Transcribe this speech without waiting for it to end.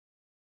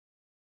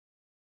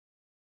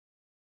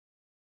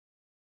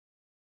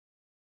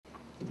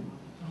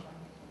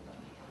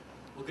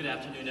Well, good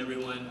afternoon,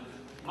 everyone.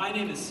 My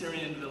name is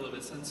Sirian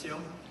Villavicencio,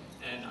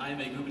 and I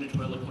am a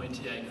gubernatorial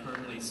appointee. I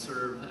currently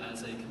serve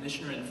as a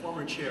commissioner and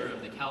former chair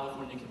of the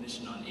California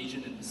Commission on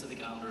Asian and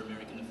Pacific Islander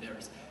American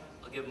Affairs.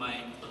 I'll give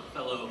my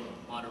fellow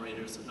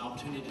moderators an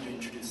opportunity to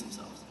introduce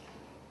themselves.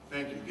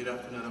 Thank you. Good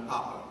afternoon,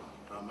 Papa.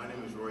 My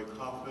name is Roy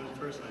Kaufman.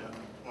 First, I have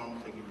to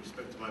perform, taking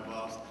respect to my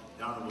boss,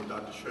 the Honorable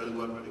Dr. Shirley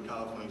Weber of the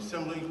California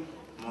Assembly.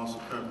 I'm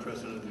also current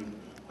president of the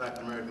Black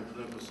American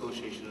Political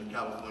Association of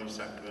California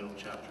Sacramento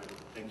chapter.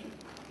 Thank you.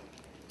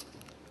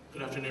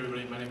 Good afternoon,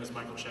 everybody. My name is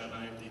Michael Chad, and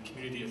I am the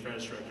Community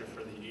Affairs Director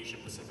for the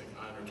Asian Pacific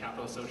Islander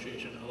Capital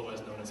Association, otherwise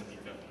known as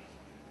APICA.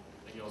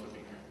 Thank you all for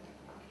being here.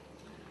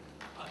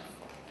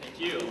 Thank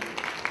you.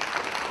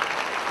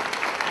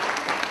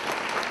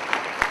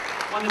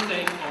 I want to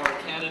thank our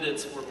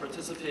candidates for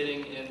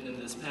participating in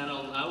this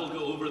panel. I will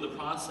go over the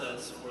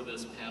process for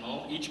this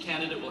panel. Each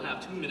candidate will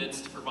have 2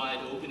 minutes to provide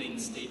opening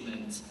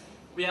statements.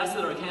 We ask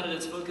that our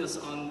candidates focus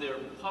on their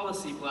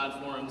policy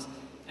platforms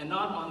and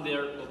not on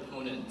their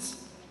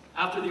opponents.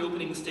 After the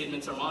opening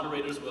statements, our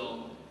moderators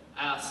will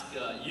ask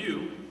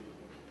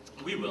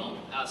we will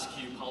ask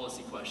you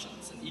policy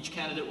questions, and each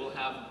candidate will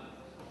have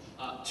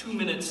 2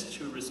 minutes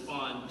to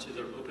respond to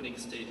their opening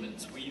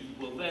statements. We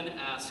will then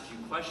ask you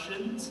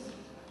questions,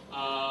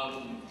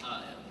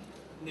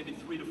 maybe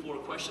 3 to 4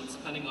 questions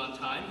depending on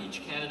time.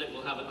 Each candidate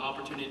will have an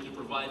opportunity to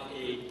provide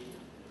a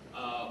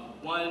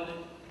 1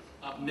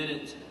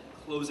 minute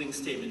closing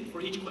statement.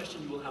 For each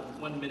question, you will have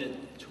 1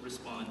 minute to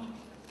respond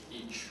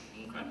each.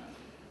 Okay?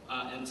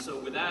 And so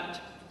with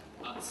that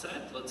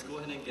said, let's go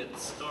ahead and get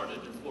started.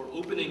 For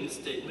opening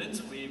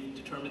statements, we've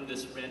determined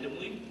this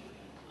randomly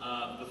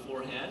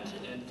beforehand,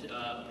 and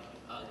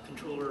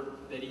Controller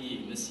Betty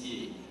Yee, Ms.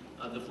 Yee,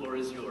 the floor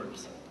is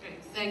yours.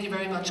 Great. Thank you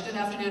very much. Good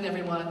afternoon,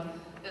 everyone.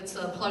 It's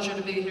a pleasure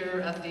to be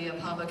here at the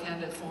PAMA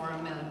Candidate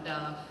Forum,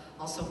 and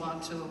also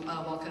want to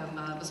welcome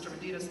Mr.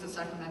 Roditas to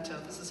Sacramento.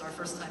 This is our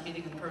first time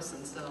meeting in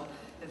person, so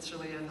it's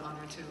really an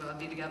honor to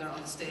be together on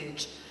the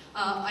stage.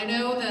 I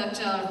know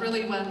that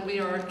really when we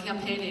are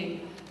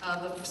campaigning,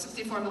 the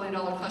 $64 million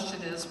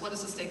question is, what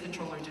does the state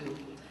controller do?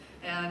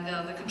 And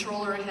the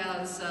controller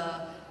has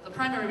the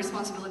primary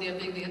responsibility of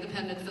being the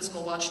independent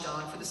fiscal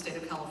watchdog for the state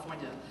of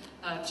California,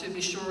 to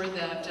be sure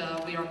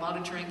that we are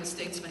monitoring the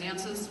state's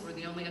finances. We're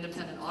the only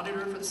independent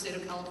auditor for the state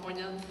of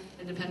California,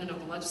 independent of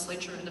the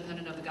legislature,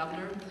 independent of the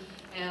governor,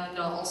 and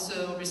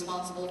also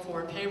responsible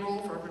for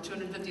payroll for over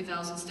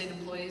 250,000 state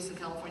employees and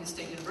California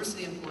State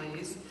University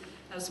employees,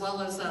 as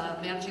well as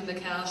managing the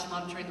cash,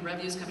 monitoring the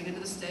revenues coming into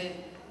the state,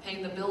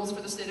 paying the bills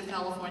for the state of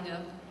California,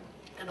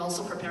 and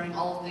also preparing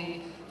all of the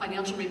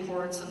financial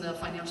reports and the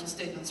financial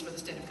statements for the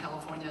state of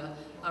California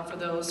for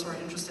those who are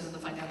interested in the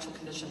financial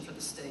condition for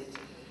the state.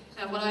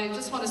 And what I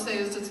just want to say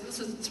is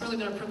it's really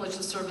been a privilege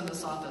to serve in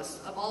this office.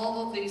 Of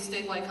all of the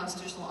statewide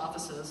constitutional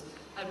offices,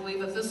 I believe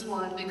that this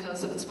one,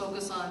 because of its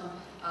focus on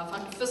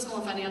fiscal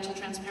and financial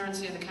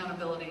transparency and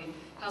accountability,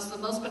 has the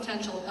most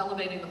potential of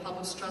elevating the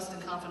public's trust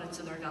and confidence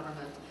in their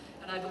government.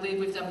 And I believe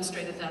we've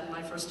demonstrated that in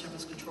my first term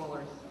as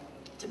controller.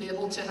 To be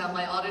able to have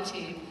my audit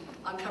team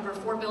uncover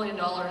 $4 billion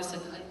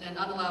in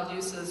unallowed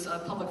uses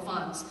of public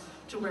funds,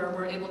 to where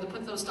we're able to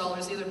put those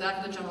dollars either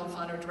back in the general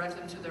fund or direct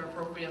them to their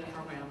appropriate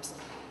programs.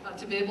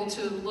 To be able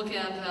to look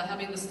at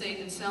having the state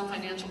in sound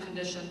financial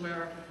condition,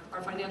 where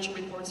our financial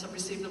reports have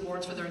received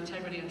awards for their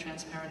integrity and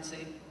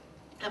transparency.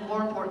 And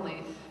more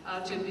importantly,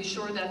 to be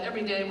sure that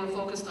every day we're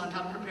focused on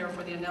how to prepare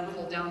for the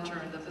inevitable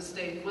downturn that the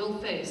state will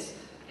face,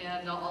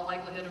 and all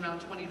likelihood around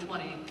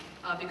 2020,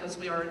 because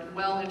we are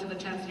well into the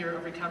 10th year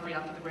of recovery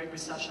after the Great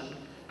Recession.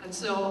 And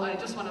so I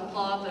just want to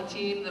applaud the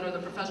team that are the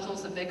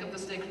professionals that make up the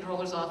State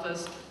Controller's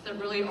Office, that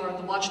really are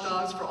the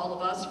watchdogs for all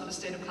of us, for the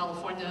state of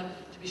California,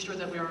 to be sure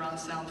that we are on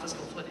sound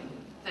fiscal footing.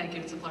 Thank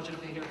you. It's a pleasure to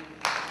be here.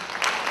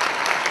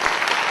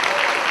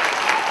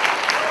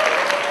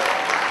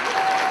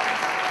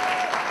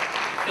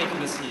 Thank you,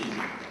 Ms. Yee.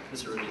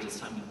 Mr. Roditas,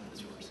 time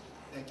is yours.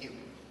 Thank you.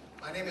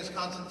 My name is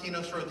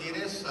Konstantinos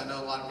Roditas. I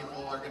know a lot of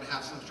people are going to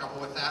have some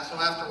trouble with that, so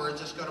afterwards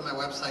just go to my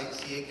website,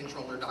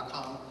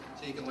 cacontroller.com,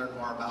 so you can learn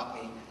more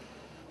about me.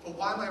 But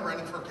why am I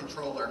running for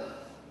controller?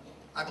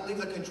 I believe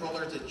the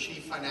controller is the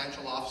chief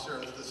financial officer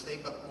of the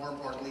state, but more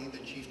importantly,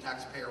 the chief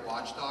taxpayer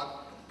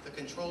watchdog. The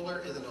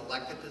controller is an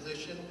elected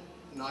position,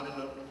 not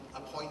an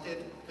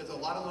appointed, because a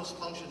lot of those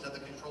functions that the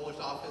controller's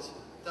office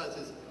does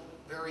is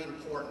very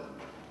important.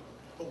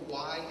 But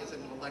why is it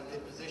an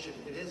elected position?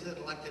 It is an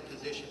elected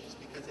position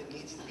because it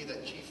needs to be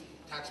the chief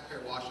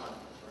taxpayer watchdog,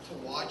 to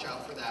watch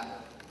out for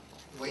that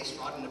waste,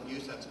 fraud, and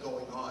abuse that's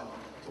going on,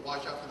 to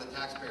watch out for the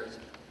taxpayers.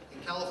 In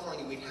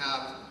California, we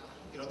have,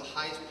 the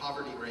highest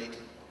poverty rate.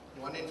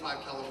 1 in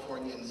 5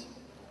 Californians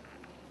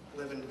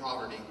live in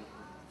poverty.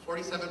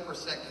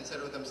 47%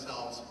 consider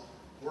themselves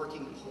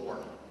working poor.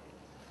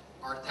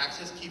 Our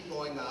taxes keep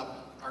going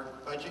up. Our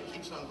budget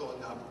keeps on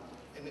going up.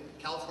 And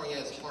California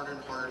is harder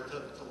and harder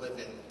to live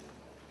in.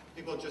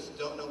 People just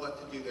don't know what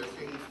to do. They're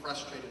feeling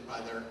frustrated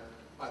by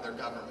their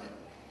government.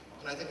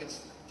 And I think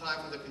it's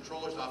time for the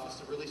Controller's Office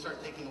to really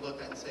start taking a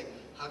look at and saying,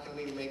 how can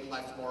we make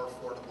life more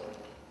affordable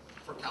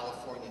for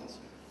Californians?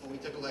 when we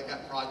took a look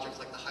at projects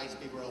like the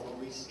high-speed rail, where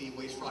we see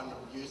waste, fraud, and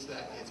abuse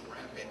that is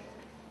rampant,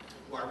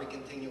 why are we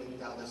continuing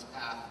down this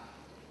path?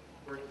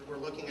 We're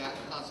looking at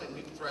constant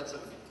new threats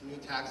of new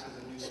taxes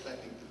and new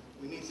spending.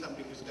 We need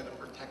somebody who's going to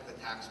protect the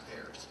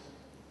taxpayers.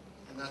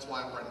 And that's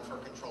why I'm running for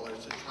controller,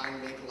 is to try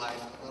and make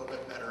life a little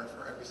bit better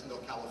for every single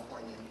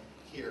Californian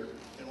here.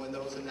 And when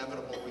those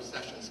inevitable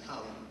recessions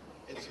come,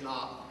 it's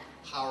not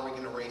how are we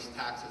going to raise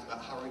taxes, but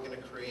how are we going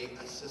to create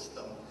a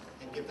system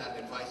and give that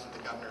advice to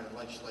the governor and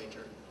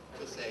legislature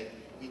to say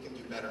we can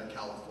do better in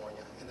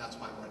California. And that's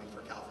why I'm running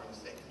for California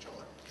State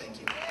Controller. Thank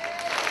you.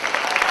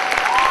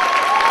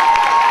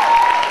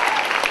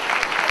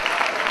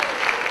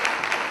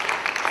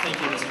 Thank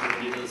you, Mr.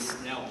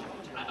 Blvd. Now,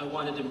 I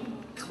wanted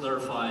to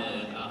clarify,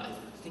 I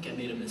think I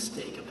made a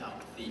mistake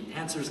about the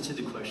answers to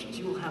the questions.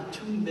 You will have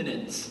 2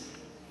 minutes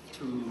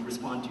to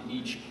respond to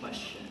each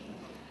question.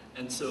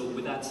 And so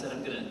with that said,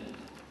 I'm going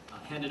to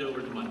hand it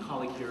over to my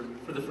colleague here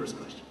for the first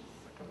question.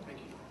 Thank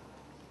you.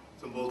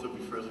 So both of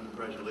you, first,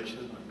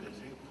 congratulations.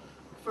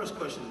 The first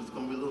question is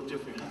going to be a little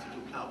different. It has to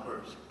do with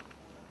CalPERS.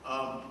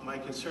 My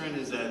concern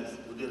is that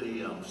we did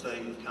a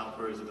study with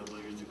CalPERS a couple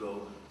of years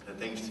ago, and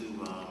thanks to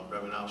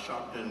Reverend Al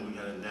Sharpton, we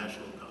had a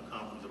national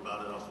conference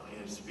about it off of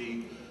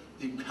ANSP.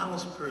 The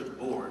CalPERS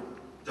board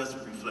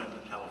doesn't reflect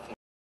California.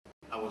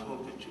 I would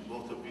hope that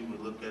both of you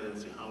would look at it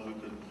and see how we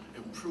could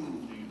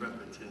improve the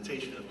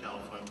representation of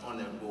California on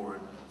that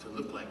board to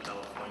look like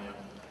California.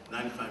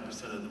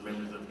 95% of the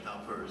members of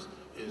CalPERS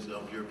is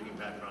of European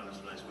background. It's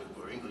a nice way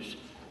for English,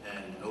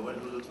 and nobody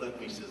who looks like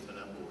me sits on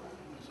that board.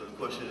 So the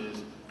question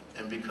is,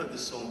 and because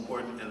it's so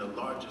important and the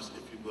largest,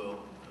 if you will,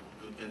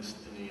 in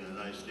the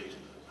United States,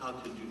 how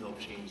could you help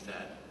change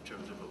that in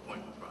terms of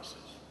appointment process?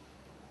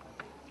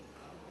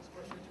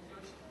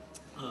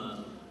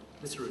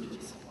 Mr.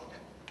 Rodriguez.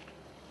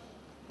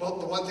 Well,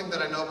 the one thing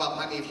that I know about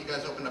money, if you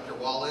guys open up your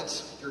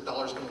wallets, your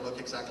dollar's going to look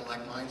exactly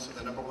like mine. So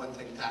the number one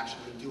thing to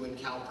actually do in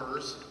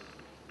CalPERS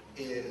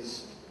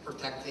is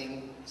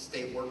protecting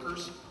state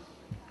workers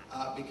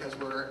because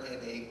we're in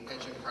a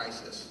pension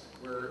crisis.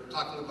 We're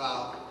talking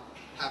about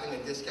having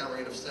a discount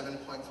rate of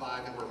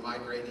 7.5 and we're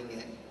migrating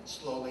it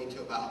slowly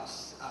to about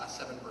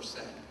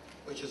 7%,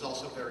 which is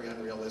also very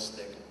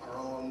unrealistic. Our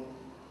own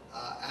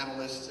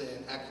analysts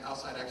and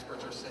outside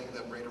experts are saying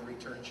the rate of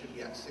return should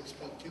be at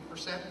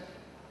 6.2%.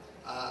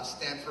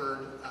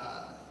 Stanford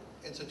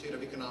Institute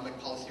of Economic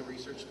Policy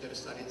Research did a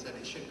study and said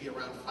it should be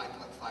around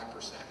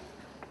 5.5%.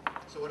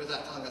 So what is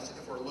that telling us?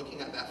 If we're looking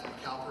at that from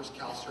CalPERS,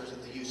 CalSTRS,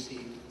 and the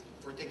UC,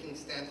 if we're taking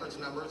Stanford's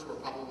numbers, we're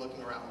probably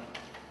looking around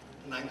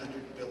 $900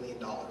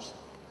 billion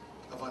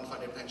of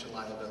unfunded pension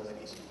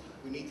liabilities.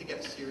 We need to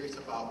get serious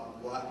about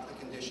what the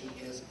condition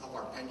is of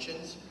our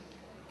pensions,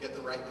 get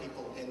the right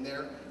people in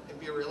there, and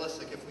be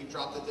realistic. If we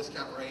drop the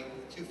discount rate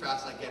too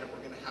fast, I get it,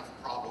 we're going to have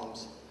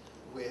problems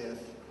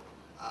with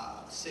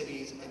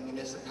cities and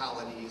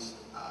municipalities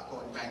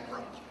going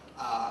bankrupt.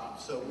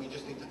 So we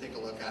just need to take a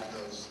look at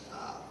those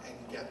and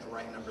get the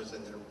right numbers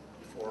in there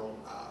before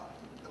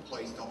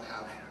employees don't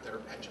have their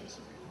pensions.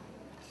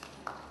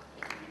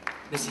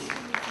 Missy.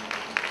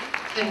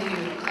 Thank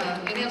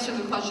you. In answer to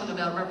the question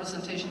about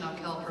representation on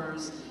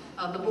CalPERS,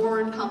 the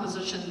board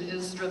composition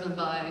is driven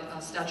by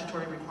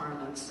statutory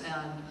requirements,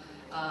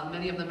 and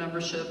many of the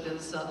membership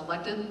is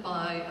elected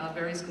by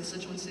various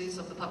constituencies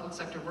of the public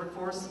sector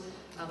workforce.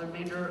 The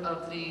remainder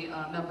of the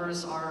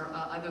members are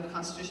either the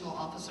constitutional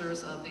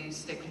officers of the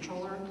state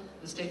controller,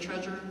 the state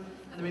treasurer,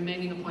 and the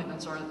remaining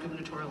appointments are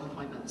gubernatorial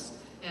appointments.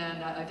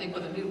 And I think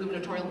with a new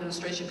gubernatorial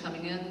administration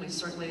coming in, we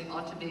certainly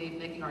ought to be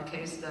making our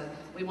case that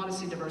we want to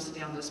see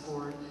diversity on this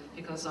board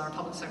because our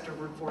public sector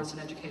workforce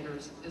and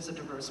educators is a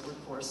diverse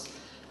workforce.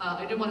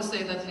 I do want to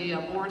say that the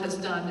board has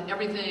done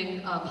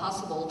everything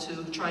possible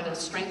to try to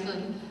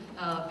strengthen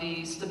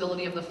the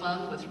stability of the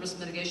fund with risk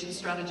mitigation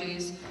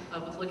strategies,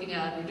 with looking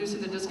at reducing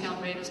the discount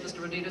rate, as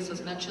Mr. Rodriguez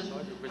has mentioned,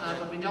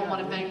 but we don't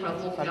want to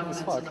bankrupt local governments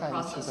in the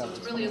process. So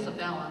it really is a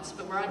balance,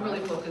 but where I'm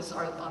really focused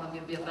are on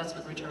the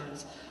investment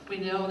returns. We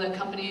know that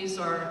companies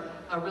are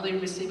really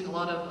receiving a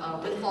lot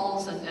of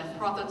windfalls and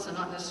profits and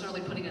not necessarily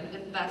putting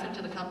it back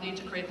into the company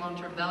to create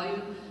long-term value,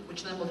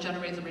 which then will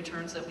generate the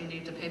returns that we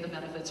need to pay the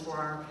benefits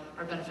for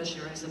our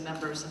beneficiaries and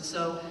members. And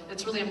so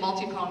it's really a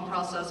multi-pronged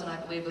process, and I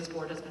believe this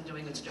board has been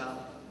doing its job.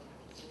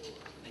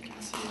 Thank you,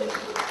 Ms. Just want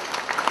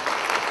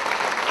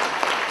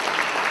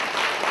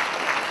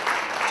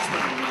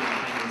to remind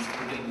members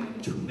we're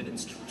getting 2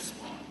 minutes to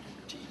respond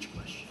to each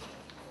question.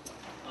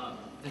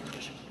 Next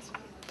question, please.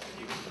 Thank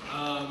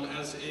you.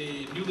 As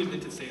a newly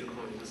minted state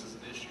employee, this is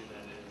an issue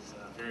that is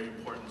very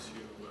important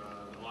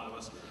to a lot of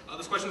us.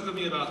 This question is going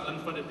to be about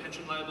unfunded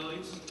pension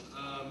liabilities.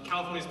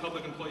 California's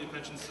public employee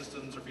pension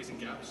systems are facing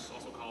gaps,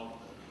 also called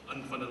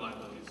unfunded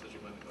liabilities, as you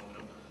might know.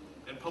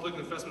 And public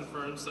investment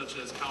firms such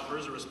as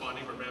CalPERS are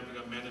responding by ramping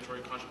up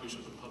mandatory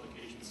contributions from public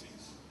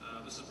agencies.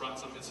 This has brought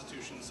some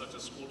institutions such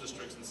as school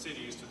districts and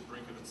cities to the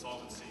brink of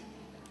insolvency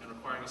and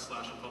requiring a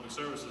slash in public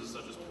services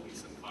such as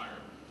police and fire.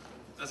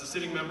 As a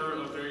sitting member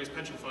of various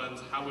pension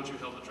funds, how would you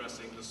help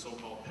addressing the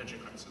so-called pension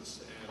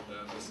crisis?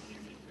 And Ms.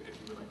 Eve, if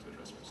you would like to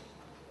address first.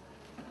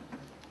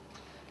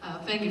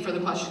 Thank you for the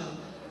question.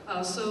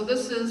 So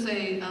this is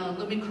a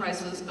looming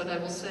crisis, but I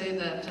will say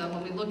that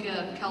when we look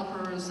at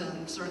CalPERS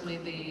and certainly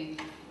the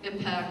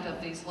impact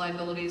of these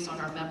liabilities on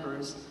our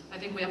members, I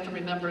think we have to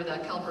remember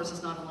that CalPERS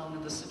is not alone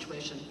in this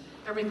situation.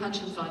 Every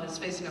pension fund is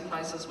facing a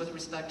crisis with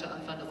respect to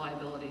unfunded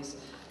liabilities.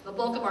 The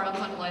bulk of our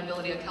unfunded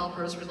liability at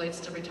CalPERS relates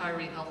to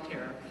retiree health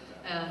care.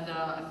 And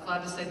I'm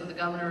glad to say that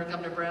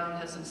Governor Brown,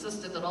 has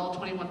insisted that all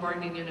 21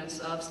 bargaining units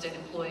of state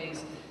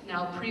employees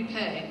now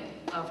prepay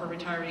for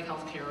retiree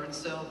health care. And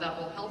so that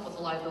will help with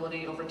the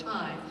liability over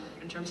time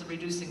in terms of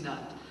reducing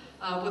that.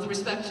 With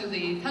respect to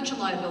the pension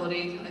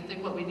liability, I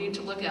think what we need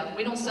to look at,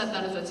 we don't set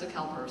benefits at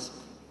CalPERS.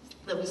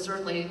 That we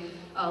certainly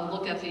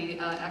look at the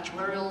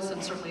actuarials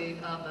and certainly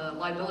the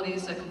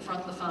liabilities that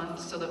confront the fund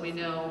so that we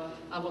know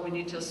what we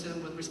need to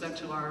assume with respect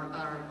to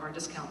our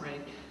discount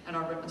rate and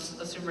our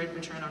assumed rate of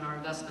return on our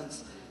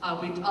investments.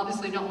 We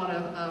obviously don't want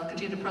to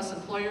continue to press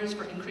employers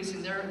for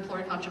increasing their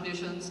employer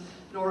contributions,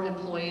 nor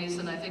employees,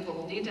 and I think what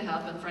will need to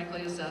happen,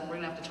 frankly, is that we're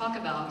going to have to talk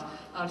about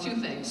two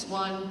things.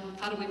 One,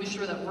 how do we be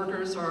sure that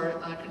workers are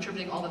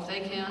contributing all that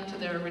they can to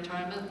their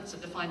retirement? It's a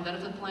defined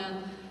benefit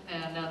plan,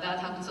 and that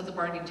happens at the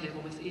bargaining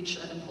table with each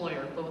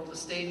employer, both the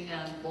state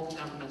and local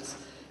governments.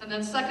 And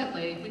then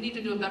secondly, we need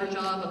to do a better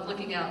job of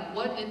looking at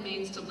what it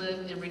means to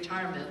live in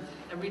retirement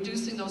and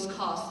reducing those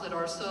costs that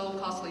are so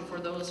costly for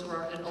those who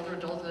are in older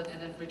adulthood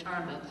and in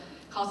retirement.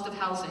 Cost of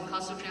housing,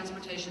 cost of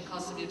transportation,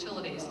 cost of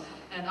utilities.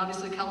 And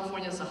obviously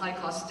California is a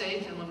high-cost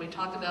state, and when we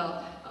talk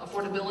about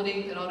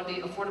affordability, it ought to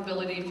be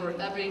affordability for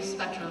every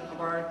spectrum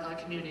of our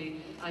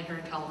community here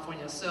in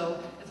California.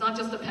 So it's not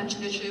just a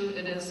pension issue,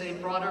 it is a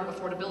broader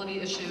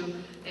affordability issue,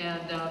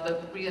 and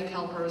we at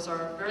CalPERS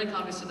are very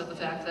cognizant of the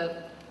fact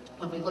that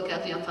when we look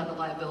at the unfunded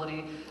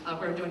liability,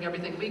 we're doing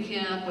everything we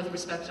can with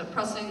respect to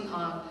pressing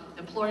on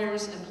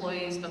employers,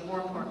 employees, but more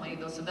importantly,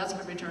 those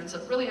investment returns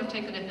that really have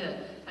taken a hit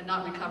and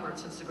not recovered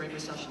since the Great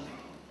Recession.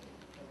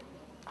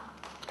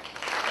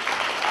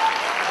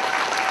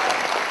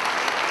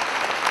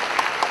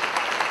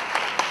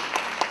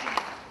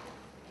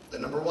 The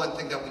number one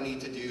thing that we need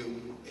to do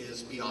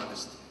is be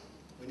honest.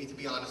 We need to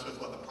be honest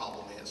with what the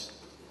problem is,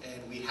 and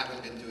we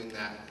haven't been doing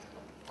that.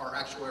 Our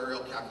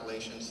actuarial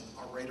calculations,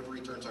 our rate of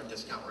returns, our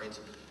discount rates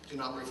do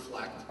not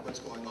reflect what's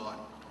going on.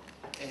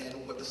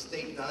 And what the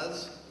state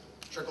does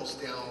trickles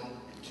down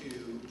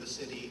to the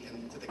city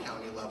and to the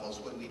county levels.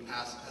 When we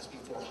passed SB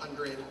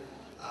 400,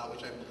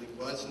 which I believe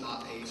was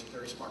not a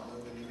very smart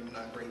move, and even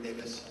Gray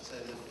Davis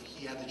said if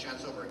he had the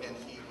chance over again,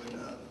 he would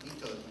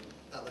veto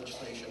that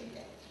legislation.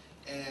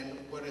 And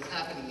what is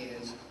happening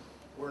is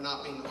we're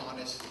not being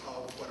honest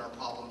of what our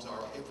problems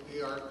are. If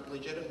we are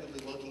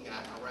legitimately looking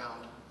at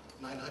around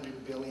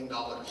 $900 billion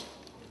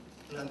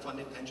in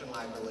unfunded pension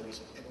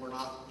liabilities, and we're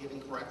not giving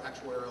correct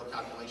actuarial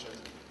calculations.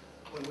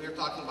 When we're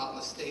talking about in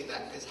the state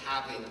that is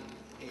having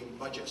a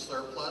budget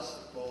surplus,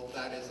 well,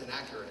 that is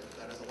inaccurate.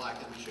 That is a lie,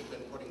 because we should have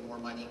been putting more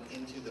money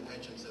into the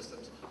pension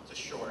systems to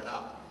shore it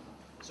up.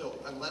 So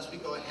unless we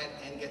go ahead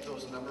and get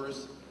those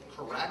numbers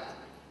correct,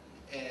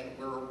 and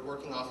we're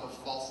working off of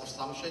false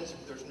assumptions,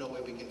 there's no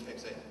way we can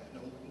fix it.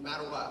 No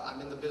matter what,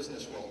 I'm in the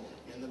business world.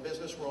 In the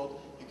business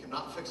world, you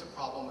cannot fix a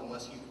problem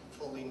unless you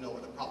fully know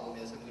what the problem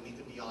is, and we need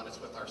to be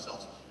honest with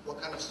ourselves. What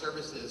kind of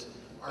services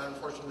are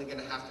unfortunately going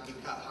to have to be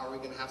cut? How are we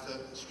going to have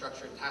to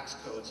structure tax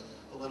codes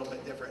a little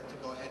bit different to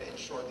go ahead and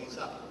shore these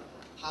up?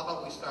 How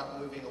about we start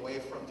moving away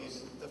from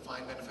these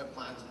defined benefit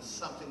plans and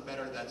something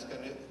better that's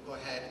going to go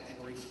ahead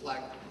and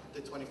reflect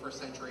the 21st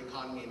century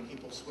economy and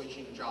people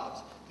switching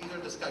jobs? These are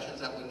discussions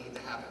that we need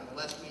to have. And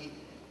unless we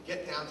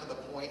get down to the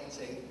point and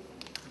say,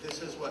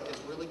 this is what is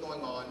really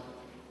going on,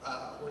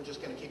 we're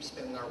just going to keep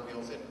spinning our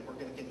wheels, and we're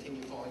going to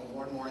continue falling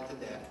more and more into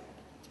debt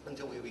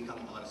until we become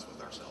honest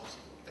with ourselves.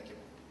 Thank you.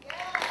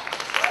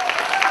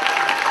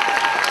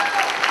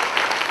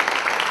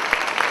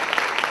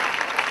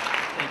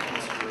 Thank you,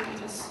 Mr.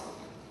 Blvd.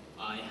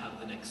 I have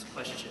the next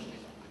question,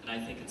 and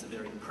I think it's a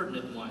very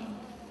pertinent one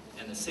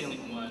and a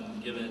salient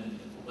one given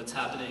what's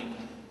happening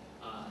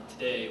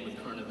today with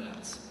current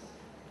events.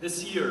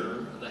 This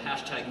year, the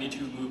hashtag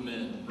 #MeToo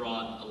movement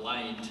brought a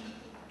light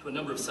to a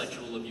number of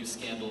sexual abuse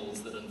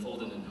scandals that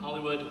unfolded in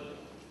Hollywood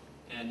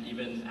and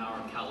even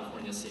our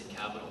California state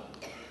capitol.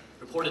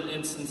 Reported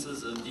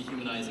instances of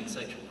dehumanizing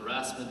sexual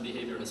harassment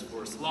behavior has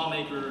forced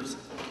lawmakers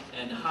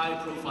and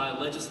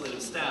high-profile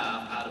legislative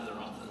staff out of their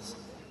office.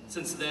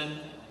 Since then,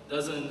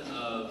 dozens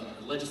of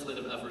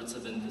legislative efforts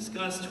have been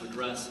discussed to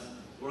address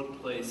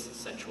workplace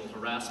sexual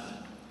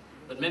harassment.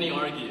 But many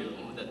argue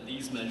that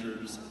these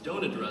measures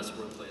don't address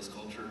workplace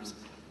cultures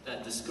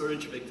that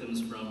discourage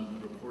victims from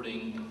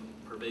reporting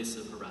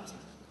pervasive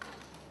harassment.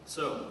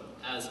 So,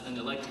 as an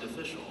elected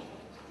official,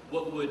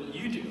 what would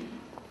you do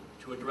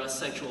to address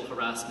sexual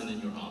harassment in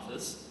your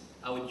office?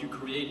 How would you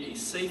create a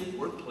safe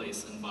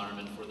workplace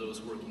environment for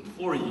those working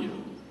for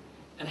you?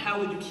 And how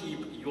would you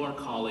keep your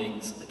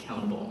colleagues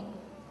accountable?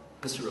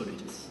 Mr.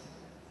 Blvd.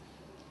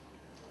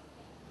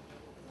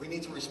 We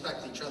need to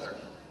respect each other.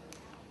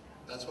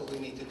 That's what we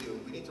need to do.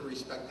 We need to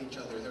respect each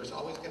other. There's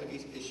always going to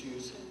be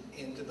issues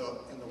in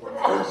the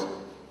workforce.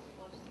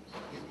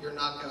 you're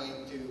not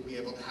going to be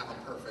able to have a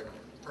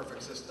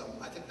perfect system.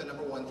 I think the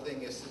number one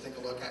thing is to take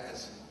a look at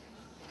is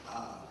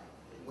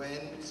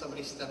when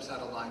somebody steps out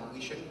of line,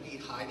 we shouldn't be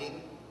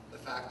hiding the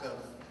fact of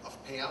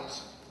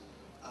payouts.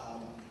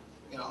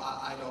 You know,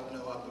 I don't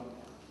know, I would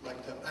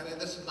like to, I mean,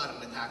 this is not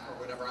an attack or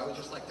whatever, I would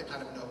just like to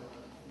kind of know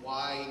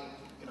why,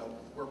 you know,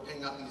 we're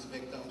paying out these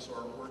victims,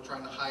 or we're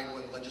trying to hide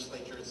when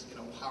legislatures, you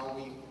know, how are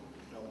we,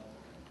 you know,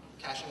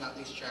 cashing out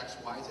these checks,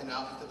 why is it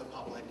out to the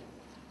public?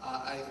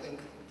 I think,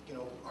 you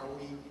know, are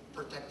we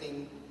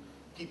protecting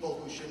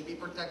people who shouldn't be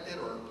protected,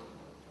 or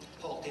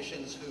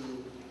politicians who,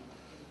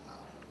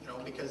 you know,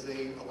 because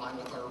they align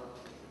with our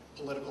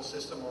political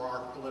system or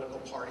our political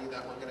party,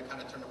 that we're going to kind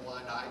of turn a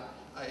blind eye?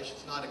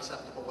 It's not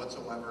acceptable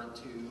whatsoever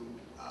to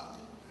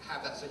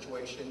have that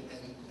situation,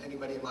 and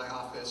anybody in my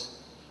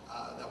office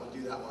that would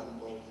do that one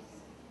will,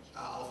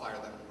 I'll fire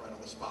them right on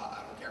the spot.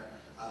 I don't care.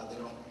 They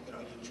don't, you know,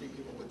 you treat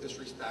people with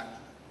disrespect.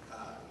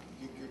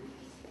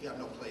 You have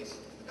no place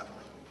in the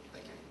government.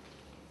 Thank you.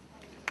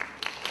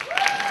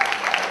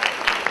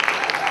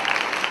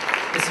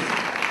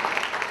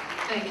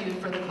 Thank you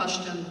for the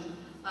question.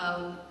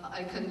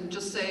 I can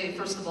just say,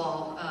 first of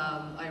all,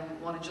 I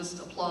want to just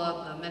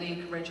applaud the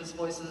many courageous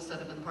voices that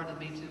have been part of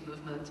the Me Too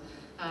movement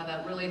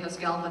that really has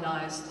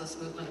galvanized this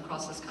movement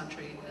across this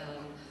country.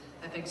 And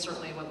I think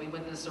certainly what we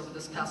witnessed over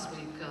this past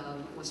week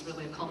was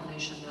really a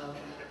culmination of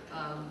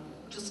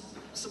just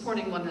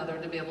supporting one another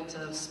to be able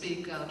to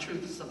speak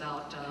truths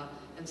about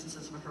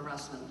instances of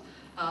harassment.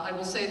 I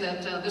will say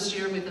that this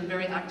year we've been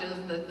very active,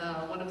 but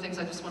one of the things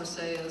I just want to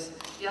say is,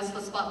 yes,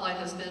 the spotlight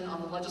has been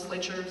on the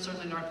legislature,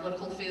 certainly in our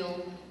political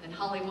field, in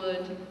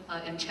Hollywood,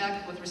 in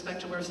tech, with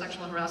respect to where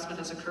sexual harassment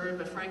has occurred,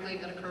 but frankly,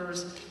 it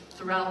occurs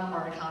throughout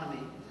our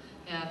economy.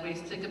 And we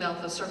think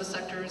about the service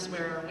sectors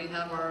where we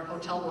have our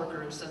hotel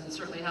workers, and it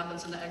certainly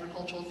happens in the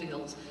agricultural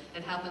fields.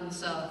 It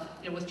happens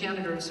you know, with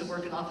janitors who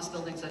work in office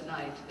buildings at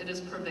night. It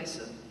is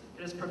pervasive.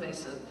 It is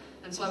pervasive.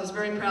 And so I was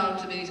very proud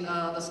to be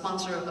the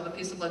sponsor of a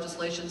piece of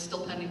legislation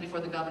still pending before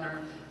the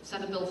governor,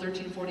 Senate Bill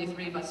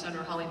 1343 by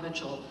Senator Holly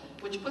Mitchell,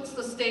 which puts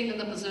the state in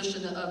the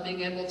position of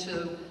being able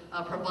to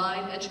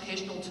provide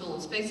educational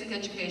tools, basic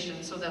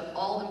education, so that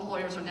all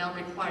employers are now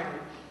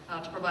required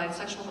to provide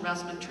sexual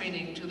harassment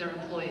training to their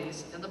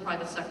employees in the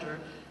private sector,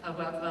 who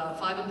have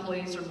 5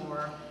 employees or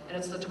more. And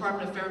it's the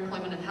Department of Fair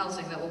Employment and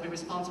Housing that will be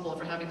responsible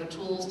for having the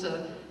tools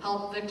to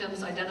help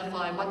victims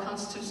identify what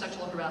constitutes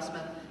sexual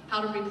harassment,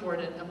 how to report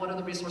it, and what are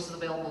the resources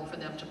available for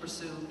them to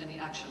pursue any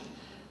action.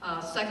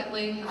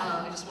 Secondly,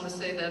 I just want to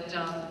say that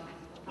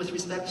with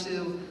respect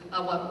to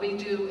what we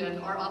do in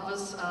our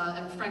office,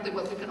 and frankly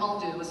what we can all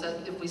do, is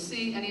that if we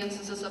see any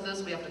instances of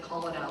this, we have to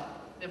call it out.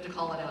 We have to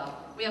call it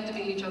out. We have to be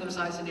each other's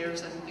eyes and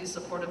ears and be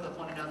supportive of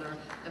one another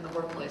in the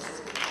workplace.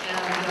 And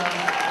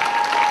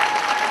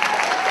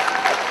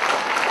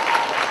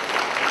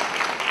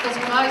because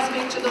when I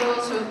speak to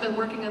those who have been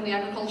working in the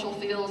agricultural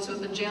fields, who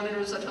have been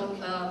janitors at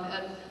home,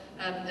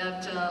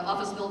 at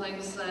office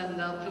buildings, and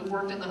who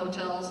worked in the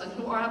hotels, and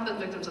who have been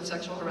victims of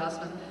sexual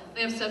harassment,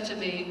 they have said to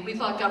me, we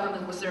thought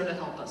government was there to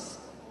help us.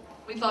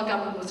 We thought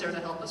government was there to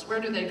help us. Where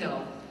do they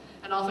go?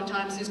 And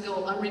oftentimes these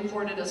go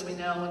unreported, as we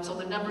know, and so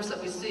the numbers that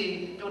we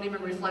see don't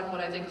even reflect what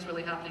I think is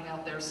really happening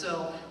out there.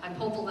 So I'm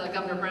hopeful that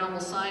Governor Brown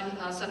will sign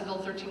Senate Bill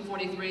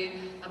 1343.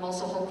 I'm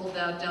also hopeful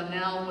that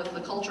now, with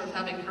the culture of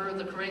having heard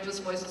the courageous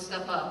voices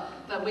step up,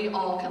 that we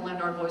all can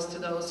lend our voice to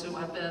those who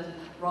have been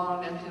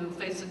wronged and who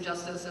face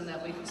injustice, and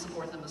that we can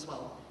support them as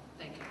well.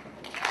 Thank you.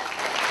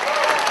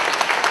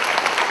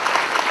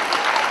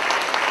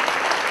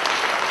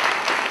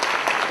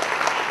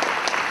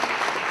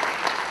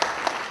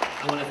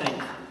 I want to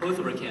thank both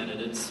of our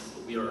candidates,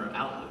 but we are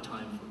out of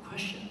time for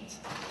questions,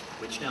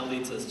 which now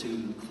leads us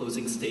to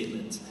closing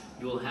statements.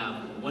 You will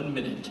have 1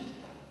 minute,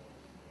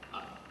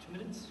 2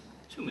 minutes?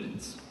 2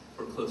 minutes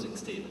for closing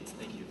statements.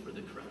 Thank you for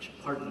the correction.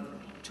 Pardon the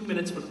correction. 2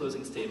 minutes for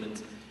closing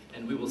statements,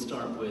 and we will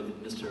start with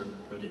Mr.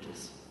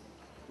 Blvd.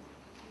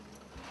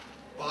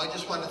 Well, I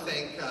just want to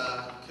thank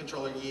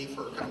Controller Yi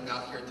for coming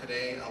out here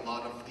today. A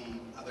lot of the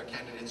other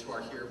candidates who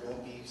are here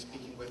won't be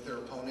speaking with their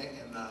opponent,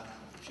 and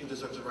she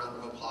deserves a round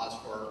of applause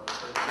for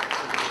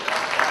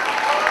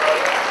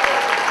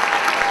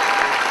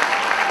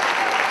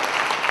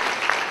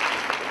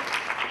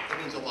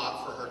it means a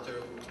lot for her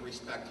to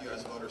respect you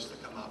as voters to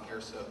come out here,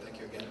 so thank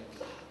you again.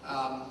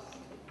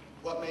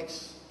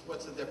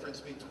 What's the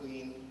difference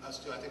between us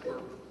two? I think we're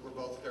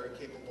both very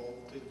capable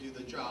to do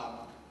the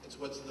job. It's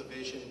what's the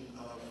vision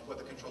of what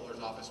the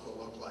Controller's office will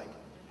look like.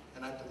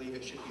 And I believe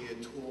it should be a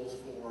tool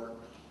for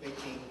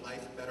making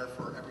life better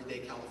for everyday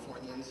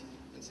Californians,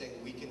 and saying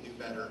we can do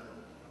better.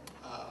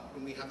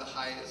 When we have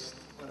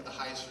one of the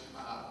highest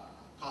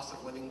cost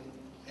of living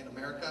in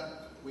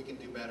America, we can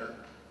do better.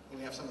 When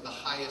we have some of the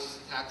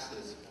highest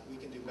taxes, we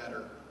can do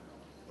better.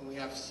 When we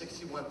have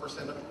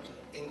 61%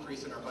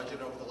 increase in our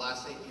budget over the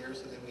last 8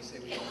 years, and then we say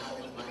we don't have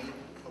any money,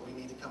 but we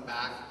need to come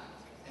back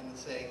and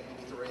say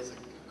we need to raise the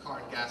car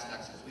and gas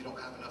tax because we don't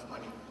have enough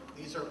money.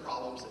 These are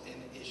problems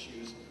and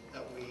issues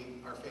that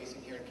we are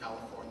facing here in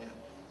California,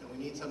 and we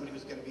need somebody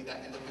who's going to be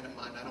that independent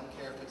mind. I don't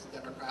care if it's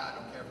Democrat,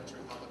 I don't care if it's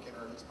Republican,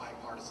 or if it's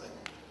bipartisan.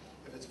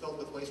 If it's filled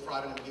with waste,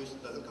 fraud, and abuse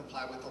and doesn't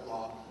comply with the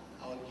law,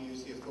 I'll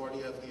use the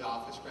authority of the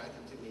office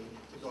granted to me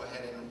to go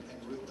ahead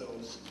and root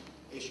those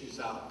issues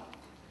out.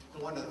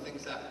 And one of the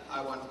things that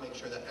I want to make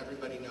sure that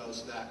everybody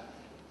knows that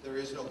there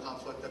is no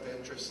conflict of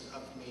interest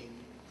of me,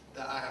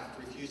 that I have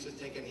refused to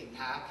take any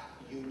PAC,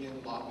 union,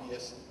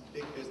 lobbyist,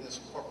 big business,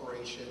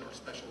 corporation, or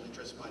special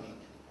interest money.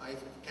 My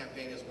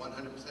campaign is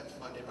 100%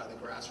 funded by the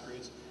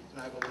grassroots,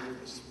 and I believe,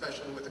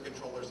 especially with the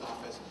Controller's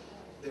Office,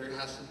 there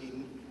has to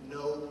be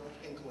no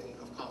inkling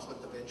of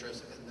conflict of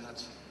interest, and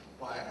that's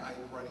why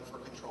I'm running for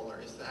Controller,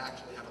 is to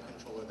actually have a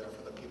Controller there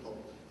for the people.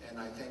 And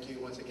I thank you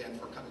once again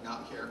for coming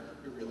out here.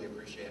 We really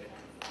appreciate it.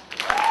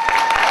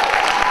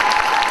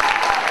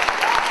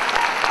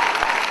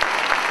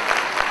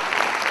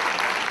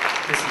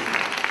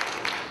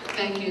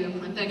 Thank you,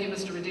 and thank you,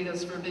 Mr.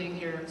 Reditas, for being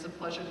here. It's a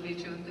pleasure to meet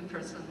you in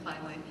person,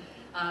 finally.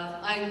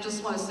 I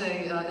just want to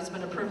say it's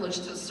been a privilege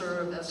to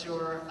serve as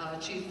your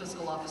Chief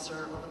Fiscal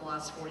Officer over the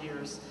last 4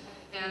 years.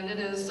 And it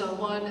is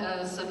one,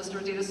 as Mr.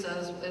 Reditas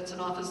says, it's an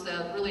office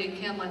that really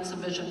can lend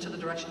some vision to the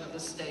direction of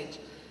this state.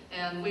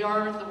 And we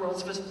are the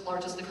world's fifth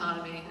largest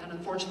economy, and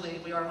unfortunately,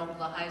 we are home to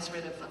the highest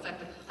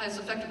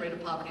effective rate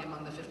of poverty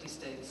among the 50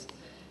 states.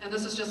 And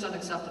this is just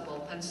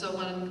unacceptable. And so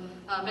when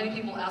many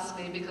people ask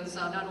me, because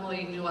not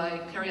only do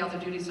I carry out the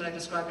duties that I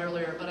described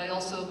earlier, but I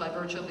also, by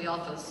virtue of the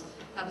office,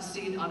 have a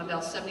seat on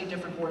about 70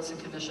 different boards and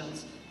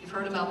commissions. You've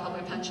heard about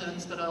public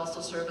pensions, but I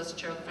also serve as the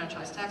chair of the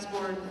Franchise Tax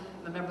Board.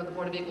 I'm a member of the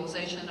Board of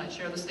Equalization. I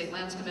chair the State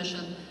Lands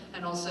Commission,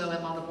 and also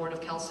am on the board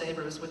of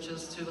CalSavers, which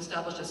is to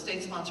establish a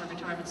state-sponsored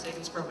retirement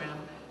savings program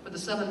for the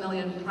 7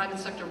 million private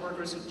sector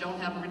workers who don't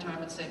have a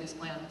retirement savings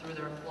plan through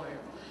their employer.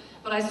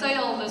 But I say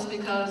all this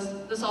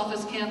because this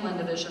office can lend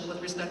a vision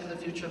with respect to the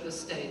future of this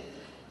state.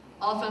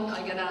 Often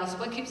I get asked,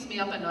 what keeps me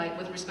up at night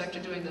with respect to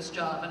doing this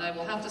job? And I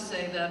will have to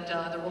say that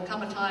there will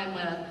come a time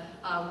when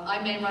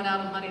I may run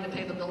out of money to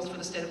pay the bills for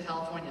the state of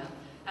California.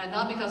 And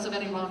not because of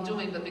any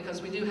wrongdoing, but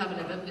because we do have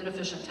an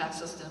inefficient tax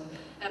system.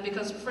 And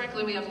because,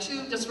 frankly, we have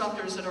two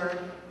disruptors that are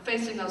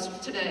facing us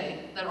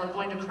today that are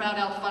going to crowd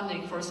out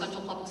funding for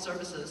essential public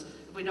services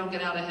if we don't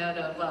get out ahead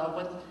of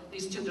what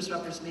these two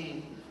disruptors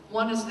mean.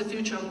 One is the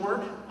future of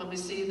work, when we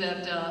see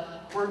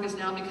that work is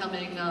now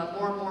becoming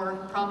more and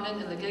more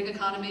prominent in the gig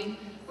economy,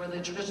 where the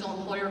traditional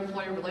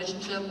employer-employee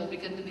relationship will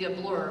begin to be a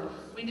blur.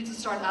 We need to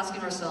start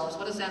asking ourselves,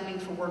 what does that mean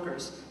for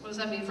workers? What does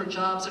that mean for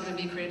jobs that are going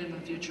to be created in the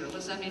future? What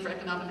does that mean for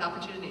economic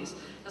opportunities?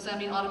 Does that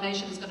mean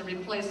automation is going to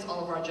replace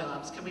all of our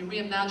jobs? Can we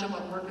reimagine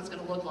what work is going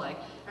to look like?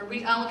 And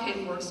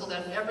reallocate work so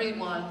that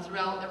everyone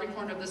throughout every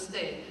corner of the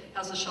state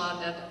has a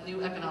shot at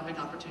new economic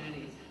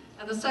opportunity.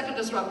 And the second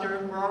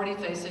disruptor we're already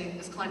facing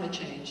is climate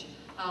change.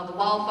 The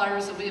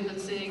wildfires that we have been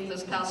seeing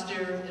this past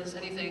year is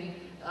anything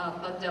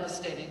but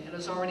devastating. It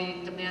is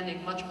already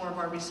demanding much more of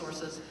our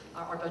resources,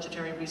 our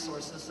budgetary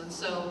resources. And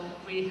so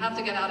we have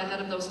to get out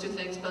ahead of those two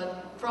things,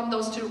 but from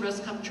those two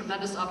risks come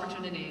tremendous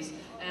opportunities.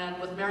 And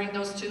with marrying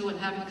those two and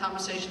having a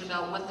conversation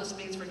about what this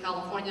means for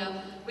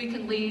California, we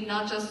can lead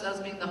not just as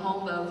being the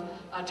home of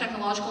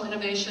technological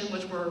innovation,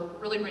 which we're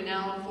really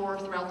renowned for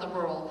throughout the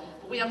world,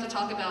 but we have to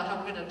talk about how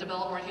we're going to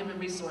develop our human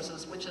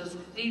resources, which is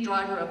the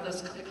driver of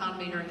this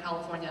economy here in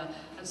California.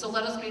 And so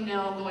let us be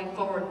now going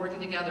forward, working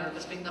together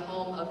as being the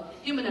home of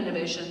human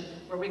innovation,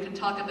 where we can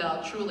talk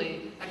about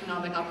truly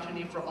economic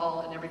opportunity for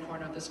all in every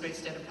corner of this great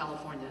state of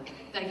California.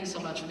 Thank you so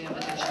much for the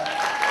invitation.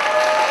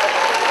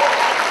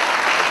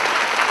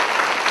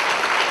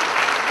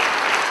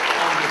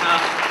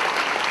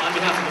 On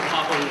behalf of the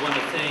PAPA, we want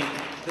to thank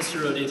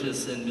Mr.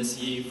 Reditas and Ms.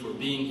 Yi for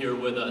being here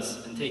with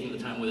us and taking the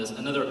time with us.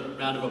 Another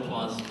round of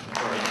applause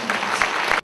for our candidates.